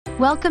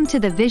Welcome to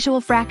the Visual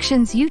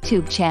Fractions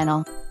YouTube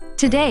channel.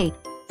 Today,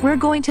 we're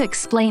going to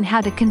explain how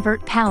to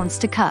convert pounds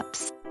to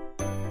cups.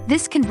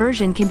 This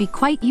conversion can be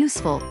quite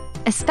useful,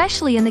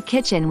 especially in the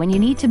kitchen when you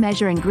need to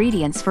measure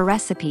ingredients for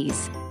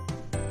recipes.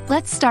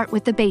 Let's start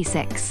with the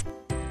basics.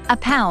 A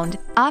pound,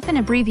 often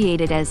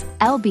abbreviated as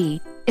lb,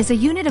 is a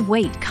unit of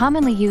weight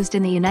commonly used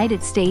in the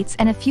United States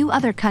and a few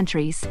other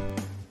countries.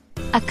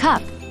 A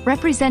cup,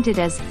 represented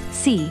as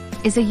c,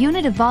 is a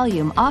unit of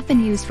volume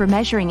often used for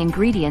measuring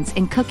ingredients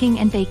in cooking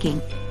and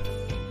baking.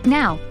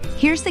 Now,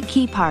 here's the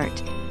key part.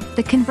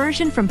 The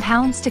conversion from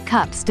pounds to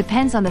cups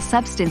depends on the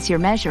substance you're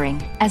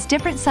measuring, as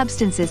different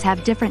substances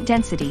have different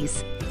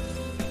densities.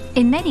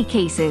 In many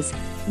cases,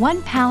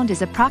 1 pound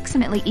is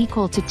approximately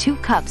equal to 2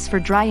 cups for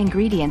dry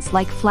ingredients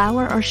like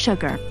flour or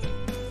sugar.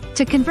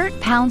 To convert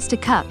pounds to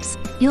cups,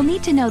 you'll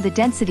need to know the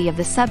density of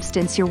the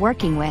substance you're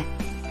working with.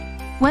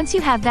 Once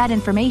you have that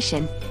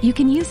information, you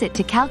can use it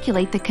to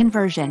calculate the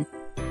conversion.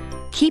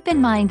 Keep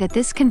in mind that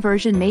this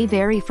conversion may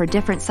vary for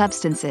different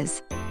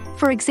substances.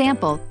 For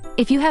example,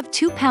 if you have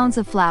 2 pounds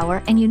of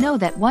flour and you know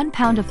that 1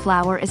 pound of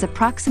flour is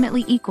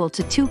approximately equal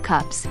to 2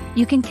 cups,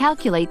 you can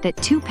calculate that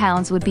 2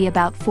 pounds would be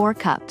about 4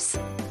 cups.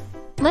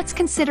 Let's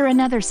consider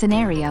another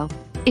scenario.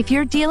 If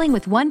you're dealing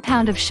with 1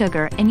 pound of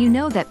sugar and you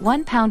know that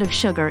 1 pound of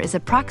sugar is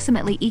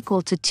approximately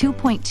equal to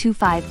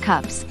 2.25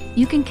 cups,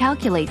 you can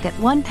calculate that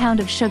 1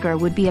 pound of sugar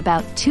would be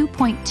about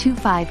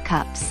 2.25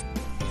 cups.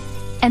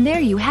 And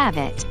there you have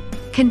it.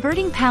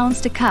 Converting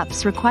pounds to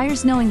cups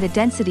requires knowing the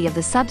density of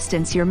the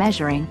substance you're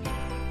measuring.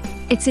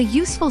 It's a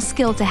useful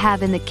skill to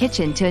have in the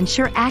kitchen to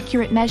ensure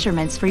accurate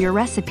measurements for your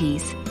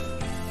recipes.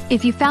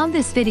 If you found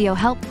this video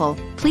helpful,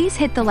 please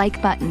hit the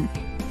like button.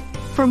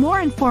 For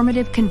more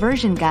informative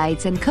conversion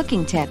guides and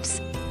cooking tips,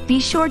 be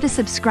sure to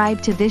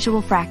subscribe to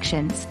Visual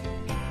Fractions.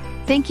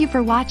 Thank you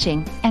for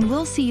watching, and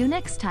we'll see you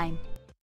next time.